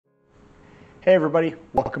Hey everybody,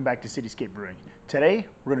 welcome back to Cityscape Brewing. Today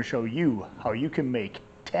we're going to show you how you can make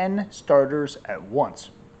 10 starters at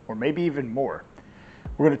once, or maybe even more.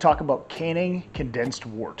 We're going to talk about canning condensed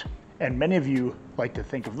wort, and many of you like to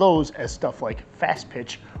think of those as stuff like fast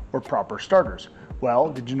pitch or proper starters.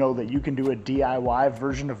 Well, did you know that you can do a DIY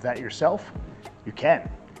version of that yourself? You can.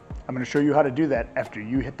 I'm going to show you how to do that after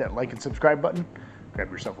you hit that like and subscribe button,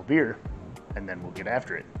 grab yourself a beer, and then we'll get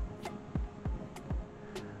after it.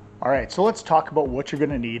 All right, so let's talk about what you're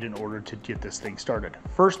gonna need in order to get this thing started.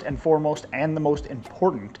 First and foremost, and the most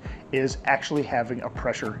important, is actually having a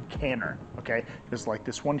pressure canner, okay? Just like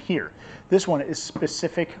this one here. This one is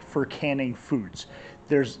specific for canning foods.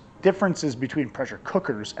 There's differences between pressure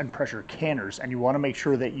cookers and pressure canners, and you wanna make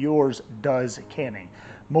sure that yours does canning.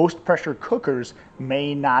 Most pressure cookers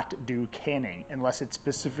may not do canning unless it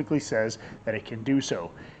specifically says that it can do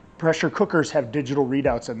so. Pressure cookers have digital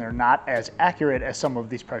readouts and they're not as accurate as some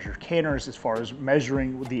of these pressure canners as far as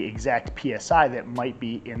measuring the exact PSI that might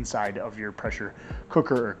be inside of your pressure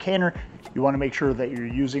cooker or canner. You want to make sure that you're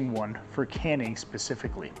using one for canning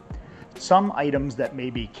specifically. Some items that may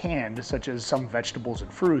be canned, such as some vegetables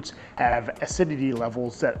and fruits, have acidity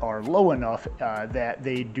levels that are low enough that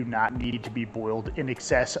they do not need to be boiled in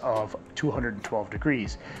excess of 212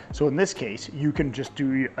 degrees. So in this case, you can just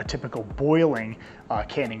do a typical boiling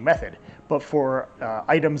canning method. But for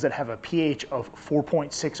items that have a pH of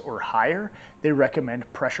 4.6 or higher, they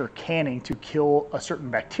recommend pressure canning to kill a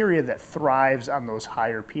certain bacteria that thrives on those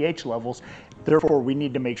higher pH levels. Therefore, we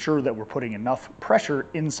need to make sure that we're putting enough pressure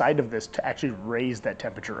inside of this to actually raise that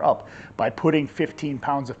temperature up. By putting 15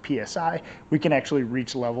 pounds of PSI, we can actually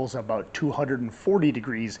reach levels about 240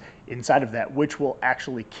 degrees inside of that, which will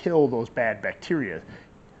actually kill those bad bacteria.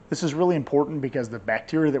 This is really important because the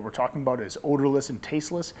bacteria that we're talking about is odorless and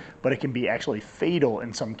tasteless, but it can be actually fatal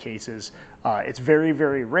in some cases. It's very,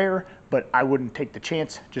 very rare, but I wouldn't take the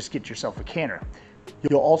chance. Just get yourself a canner.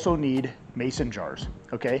 You'll also need mason jars,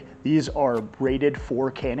 okay? These are rated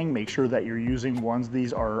for canning. Make sure that you're using ones.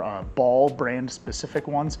 These are Ball brand specific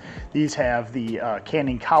ones. These have the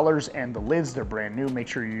canning collars and the lids. They're brand new. Make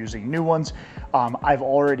sure you're using new ones. I've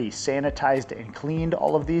already sanitized and cleaned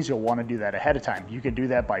all of these. You'll want to do that ahead of time. You can do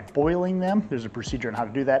that by boiling them. There's a procedure on how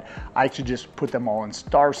to do that. I actually just put them all in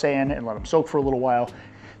Star San and let them soak for a little while.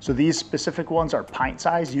 So these specific ones are pint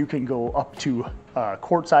size. You can go up to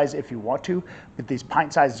quart size if you want to, but these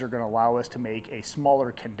pint sizes are going to allow us to make a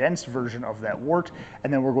smaller condensed version of that wort,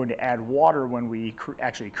 and then we're going to add water when we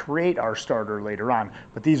actually create our starter later on.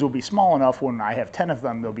 But these will be small enough when I have 10 of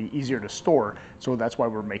them, they'll be easier to store, so that's why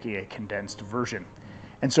we're making a condensed version.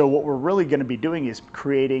 And so what we're really going to be doing is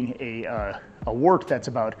creating a wort that's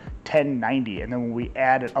about 1090, and then when we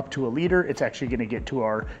add it up to a liter, it's actually going to get to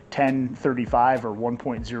our 1035 or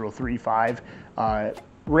 1.035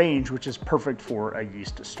 range, which is perfect for a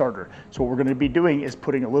yeast starter. So what we're going to be doing is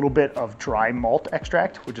putting a little bit of dry malt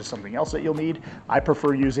extract, which is something else that you'll need. I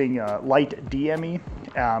prefer using light DME.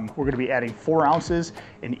 We're going to be adding 4 ounces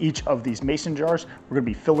in each of these mason jars. We're going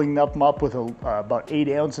to be filling them up with about 8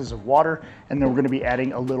 ounces of water, and then we're going to be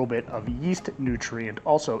adding a little bit of yeast nutrient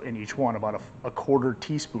also in each one, about a quarter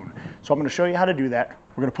teaspoon. So I'm going to show you how to do that.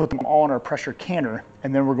 We're going to put them all in our pressure canner,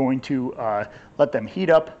 and then we're going to let them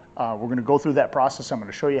heat up. We're going to go through that process. I'm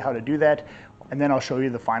going to show you how to do that, and then I'll show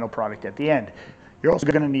you the final product at the end. You're also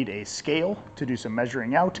going to need a scale to do some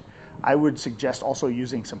measuring out. I would suggest also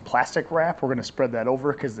using some plastic wrap. We're going to spread that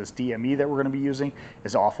over because this DME that we're going to be using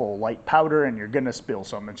is awful light powder, and you're going to spill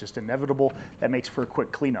some. It's just inevitable. That makes for a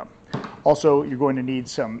quick cleanup. Also, you're going to need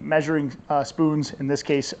some measuring spoons. In this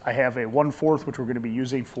case, I have a 1/4, which we're going to be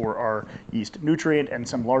using for our yeast nutrient, and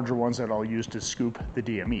some larger ones that I'll use to scoop the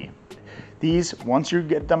DME. These, once you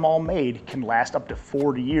get them all made, can last up to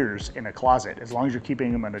 40 years in a closet, as long as you're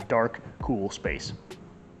keeping them in a dark, cool space.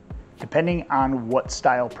 Depending on what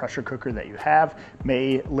style pressure cooker that you have,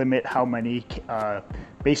 may limit how many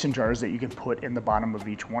mason jars that you can put in the bottom of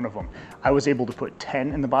each one of them. I was able to put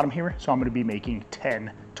 10 in the bottom here, so I'm going to be making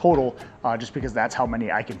 10 total, just because that's how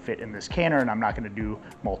many I can fit in this canner, and I'm not going to do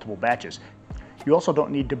multiple batches. You also don't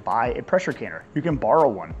need to buy a pressure canner. You can borrow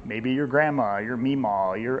one. Maybe your grandma, your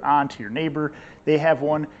meemaw, your aunt, your neighbor, they have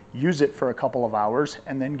one. Use it for a couple of hours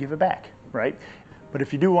and then give it back, right? But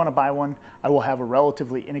if you do want to buy one, I will have a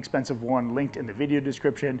relatively inexpensive one linked in the video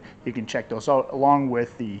description. You can check those out along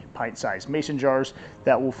with the pint-sized mason jars.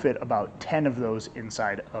 That will fit about 10 of those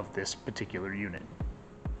inside of this particular unit.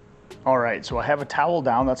 All right, so I have a towel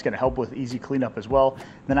down. That's going to help with easy cleanup as well.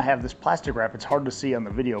 Then I have this plastic wrap. It's hard to see on the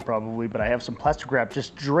video probably, but I have some plastic wrap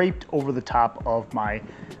just draped over the top of my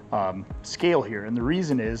scale here. And the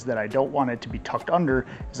reason is that I don't want it to be tucked under,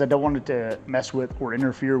 is I don't want it to mess with or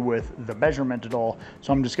interfere with the measurement at all.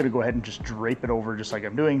 So I'm just going to go ahead and just drape it over just like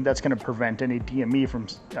I'm doing. That's going to prevent any DME from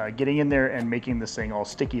getting in there and making this thing all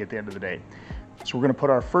sticky at the end of the day. So we're going to put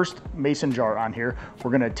our first mason jar on here. We're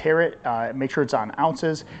going to tare it, make sure it's on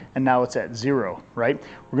ounces, and now it's at 0, right?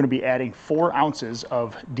 We're going to be adding 4 ounces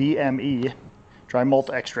of DME, dry malt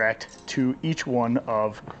extract, to each one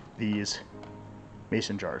of these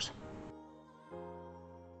mason jars.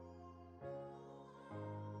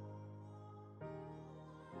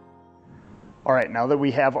 All right, now that we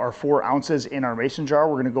have our 4 ounces in our mason jar,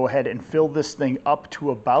 we're going to go ahead and fill this thing up to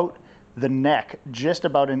about the neck, just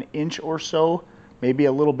about an inch or so, maybe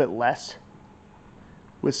a little bit less,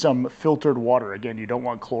 with some filtered water. Again, you don't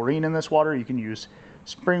want chlorine in this water. You can use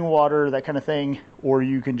spring water, that kind of thing, or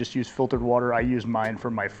you can just use filtered water. I use mine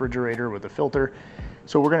from my refrigerator with a filter.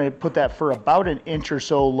 So we're going to put that for about an inch or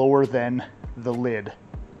so lower than the lid.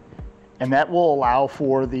 And that will allow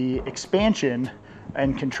for the expansion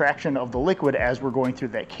and contraction of the liquid as we're going through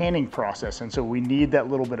that canning process. And so we need that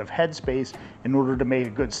little bit of headspace in order to make a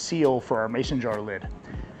good seal for our mason jar lid.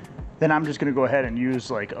 Then I'm just gonna go ahead and use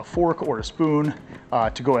like a fork or a spoon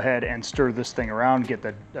to go ahead and stir this thing around, get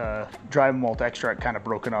the dry malt extract kind of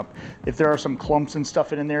broken up. If there are some clumps and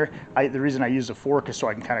stuff in there, the reason I use a fork is so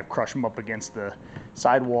I can kind of crush them up against the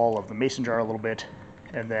side wall of the mason jar a little bit,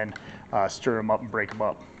 and then stir them up and break them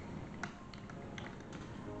up.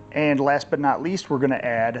 And last but not least, we're going to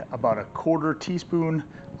add about a 1/4 teaspoon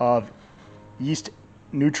of yeast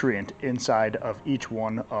nutrient inside of each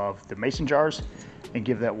one of the mason jars and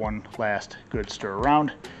give that one last good stir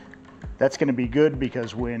around. That's going to be good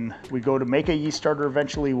because when we go to make a yeast starter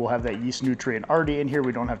eventually, we'll have that yeast nutrient already in here.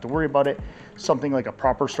 We don't have to worry about it. Something like a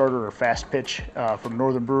proper starter or fast pitch from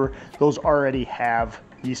Northern Brewer, those already have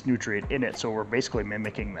yeast nutrient in it, so we're basically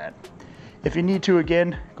mimicking that. If you need to,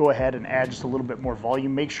 again, go ahead and add just a little bit more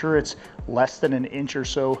volume. Make sure it's less than an inch or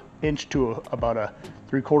so, inch to about a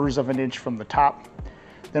 3/4 of an inch from the top.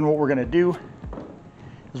 Then what we're gonna do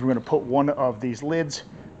is we're gonna put one of these lids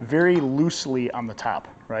very loosely on the top,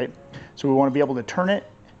 right? So we wanna be able to turn it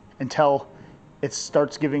until it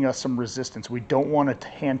starts giving us some resistance. We don't wanna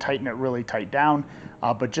hand tighten it really tight down,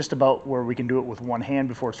 but just about where we can do it with one hand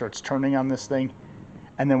before it starts turning on this thing.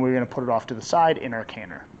 And then we're gonna put it off to the side in our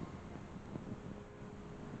canner.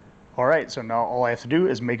 All right, so now all I have to do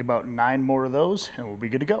is make about 9 more of those and we'll be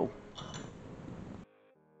good to go.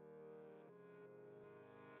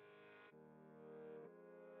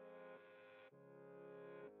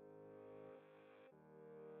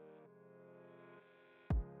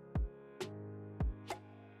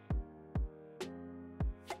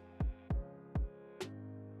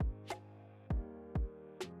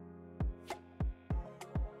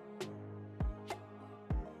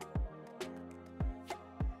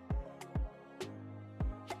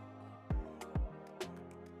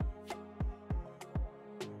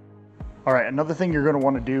 All right, another thing you're going to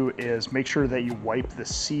want to do is make sure that you wipe the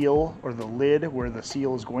seal or the lid where the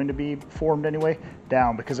seal is going to be formed anyway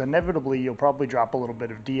down, because inevitably you'll probably drop a little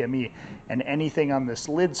bit of DME, and anything on this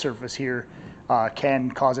lid surface here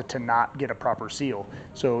can cause it to not get a proper seal.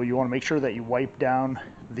 So you want to make sure that you wipe down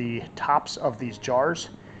the tops of these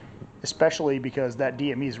jars, especially because that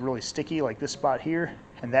DME is really sticky like this spot here,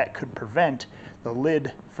 and that could prevent the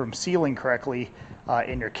lid from sealing correctly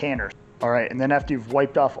in your canner. All right, and then after you've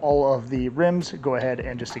wiped off all of the rims, go ahead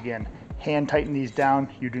and just again hand tighten these down.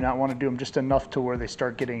 You do not want to do them just enough to where they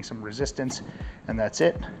start getting some resistance, and that's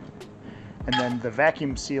it. And then the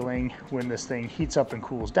vacuum sealing, when this thing heats up and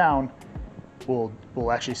cools down, will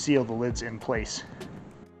actually seal the lids in place.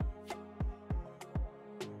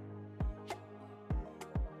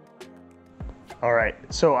 All right,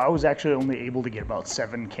 so I was actually only able to get about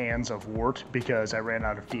 7 cans of Wort because I ran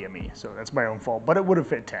out of DME, so that's my own fault, but it would have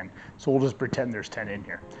fit 10, so we'll just pretend there's 10 in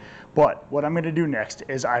here. But what I'm gonna do next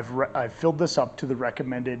is I've filled this up to the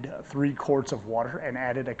recommended 3 quarts of water and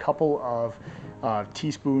added a couple of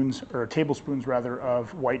teaspoons, or tablespoons rather,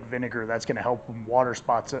 of white vinegar. That's gonna help with water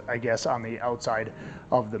spots, I guess, on the outside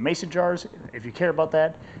of the mason jars. If you care about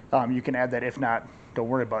that, you can add that. If not, don't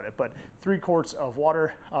worry about it. But 3 quarts of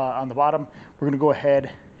water on the bottom. We're gonna go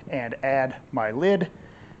ahead and add my lid.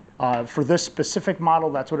 For this specific model,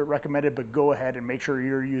 that's what it recommended, but go ahead and make sure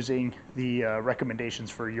you're using the recommendations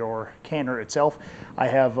for your canner itself. I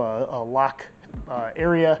have a lock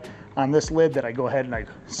area on this lid that I go ahead and I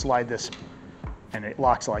slide this and it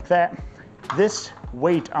locks like that. This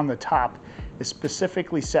weight on the top is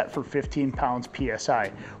specifically set for 15 pounds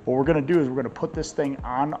PSI. What we're gonna do is we're gonna put this thing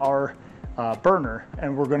on our burner,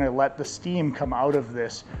 and we're going to let the steam come out of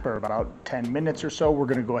this for about 10 minutes or so. We're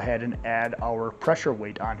going to go ahead and add our pressure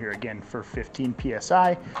weight on here again for 15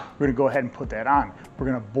 PSI. We're going to go ahead and put that on. We're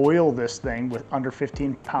going to boil this thing with under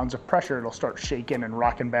 15 pounds of pressure. It'll start shaking and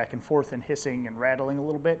rocking back and forth and hissing and rattling a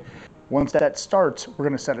little bit. Once that starts, we're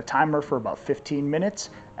going to set a timer for about 15 minutes.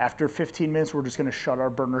 After 15 minutes, we're just going to shut our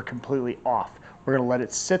burner completely off. We're going to let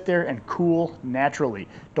it sit there and cool naturally.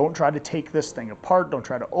 Don't try to take this thing apart. Don't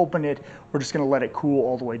try to open it. We're just going to let it cool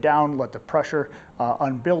all the way down, let the pressure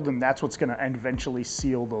unbuild, and that's what's going to eventually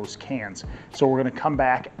seal those cans. So we're going to come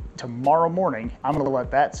back tomorrow morning. I'm going to let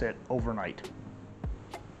that sit overnight.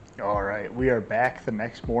 All right, we are back the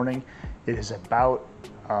next morning. It is about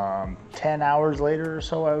 10 hours later or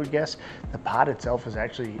so, I would guess. The pot itself is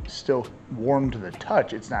actually still warm to the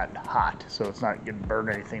touch. It's not hot, so it's not going to burn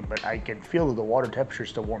anything, but I can feel that the water temperature is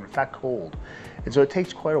still warm. It's not cold. And so it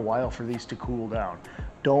takes quite a while for these to cool down.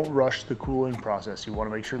 Don't rush the cooling process. You want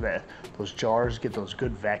to make sure that those jars get those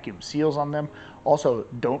good vacuum seals on them. Also,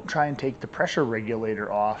 don't try and take the pressure regulator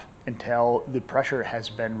off until the pressure has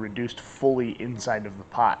been reduced fully inside of the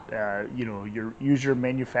pot. Use your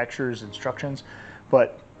manufacturer's instructions,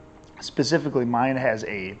 but specifically mine has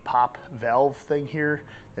a pop valve thing here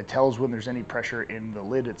that tells when there's any pressure in the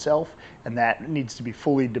lid itself, and that needs to be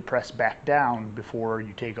fully depressed back down before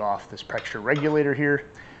you take off this pressure regulator here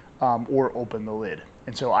or open the lid.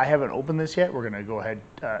 And so I haven't opened this yet. We're gonna go ahead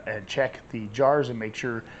and check the jars and make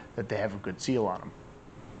sure that they have a good seal on them.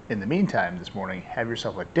 In the meantime, this morning, have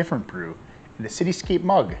yourself a different brew in a Cityscape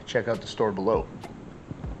mug. Check out the store below.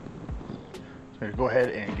 So go ahead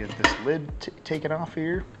and get this lid taken off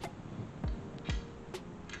here.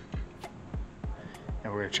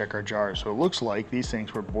 And we're gonna check our jars. So it looks like these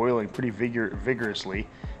things were boiling pretty vigorously,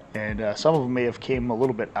 and some of them may have came a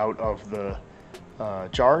little bit out of the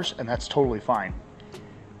jars, and that's totally fine.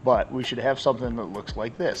 But we should have something that looks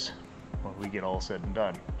like this when we get all said and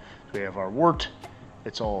done. So we have our wort,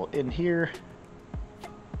 it's all in here.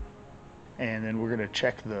 And then we're gonna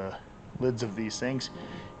check the lids of these things.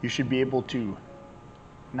 You should be able to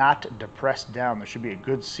not depress down. There should be a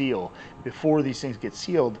good seal. Before these things get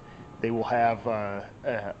sealed, they will have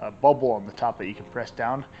a bubble on the top that you can press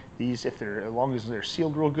down. These, as long as they're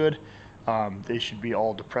sealed real good, they should be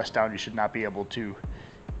all depressed down. You should not be able to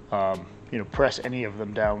press any of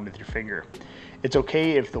them down with your finger. It's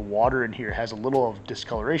okay if the water in here has a little of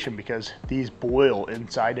discoloration, because these boil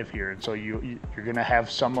inside of here, and so you're gonna have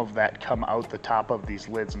some of that come out the top of these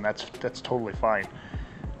lids, and that's totally fine.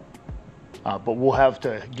 But we'll have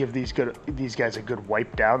to give these guys a good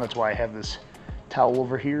wipe down. That's why I have this towel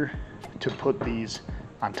over here to put these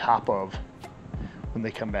on top of when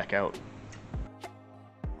they come back out.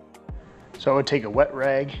 So I would take a wet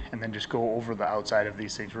rag and then just go over the outside of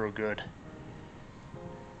these things real good.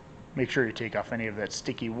 Make sure you take off any of that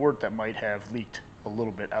sticky wort that might have leaked a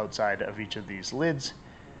little bit outside of each of these lids.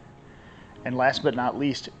 And last but not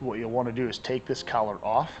least, what you'll want to do is take this collar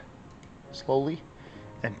off slowly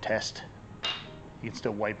and test. You can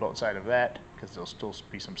still wipe outside of that because there'll still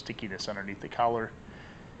be some stickiness underneath the collar.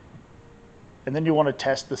 And then you want to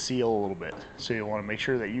test the seal a little bit. So you want to make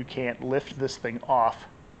sure that you can't lift this thing off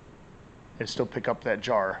and still pick up that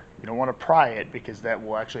jar. You don't want to pry it because that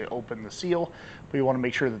will actually open the seal, but you want to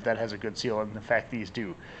make sure that that has a good seal, and in fact these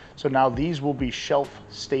do. So now these will be shelf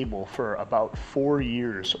stable for about 4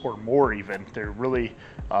 years or more even. They're really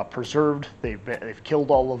preserved. They've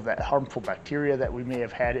killed all of that harmful bacteria that we may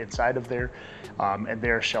have had inside of there, and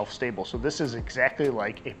they're shelf stable. So this is exactly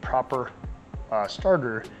like a proper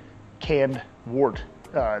starter canned wort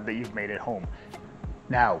that you've made at home.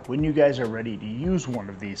 Now, when you guys are ready to use one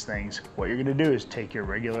of these things, what you're gonna do is take your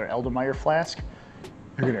regular Erlenmeyer Flask,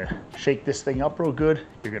 you're gonna shake this thing up real good,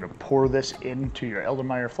 you're gonna pour this into your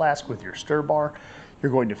Erlenmeyer Flask with your stir bar,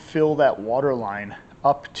 you're going to fill that water line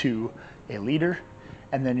up to a liter,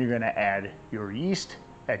 and then you're gonna add your yeast,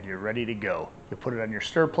 and you're ready to go. You put it on your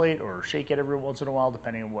stir plate or shake it every once in a while,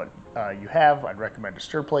 depending on what you have. I'd recommend a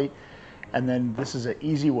stir plate. And then this is an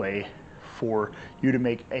easy way for you to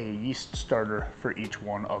make a yeast starter for each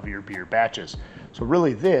one of your beer batches. So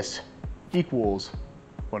really this equals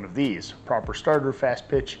one of these, proper starter, fast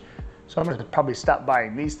pitch. So I'm gonna probably stop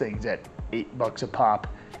buying these things at $8 a pop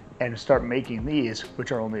and start making these,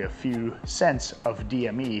 which are only a few cents of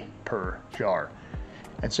DME per jar.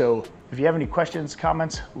 And so if you have any questions,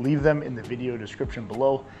 comments, leave them in the video description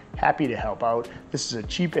below. Happy to help out. This is a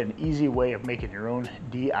cheap and easy way of making your own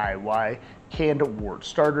DIY canned wort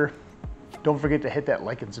starter. Don't forget to hit that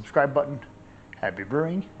like and subscribe button. Happy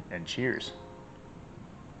brewing and cheers.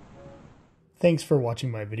 Thanks for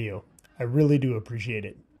watching my video. I really do appreciate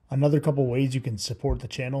it. Another couple ways you can support the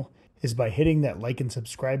channel is by hitting that like and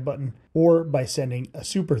subscribe button or by sending a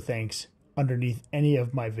super thanks underneath any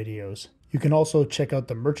of my videos. You can also check out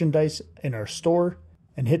the merchandise in our store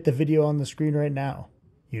and hit the video on the screen right now.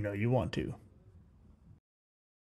 You know you want to.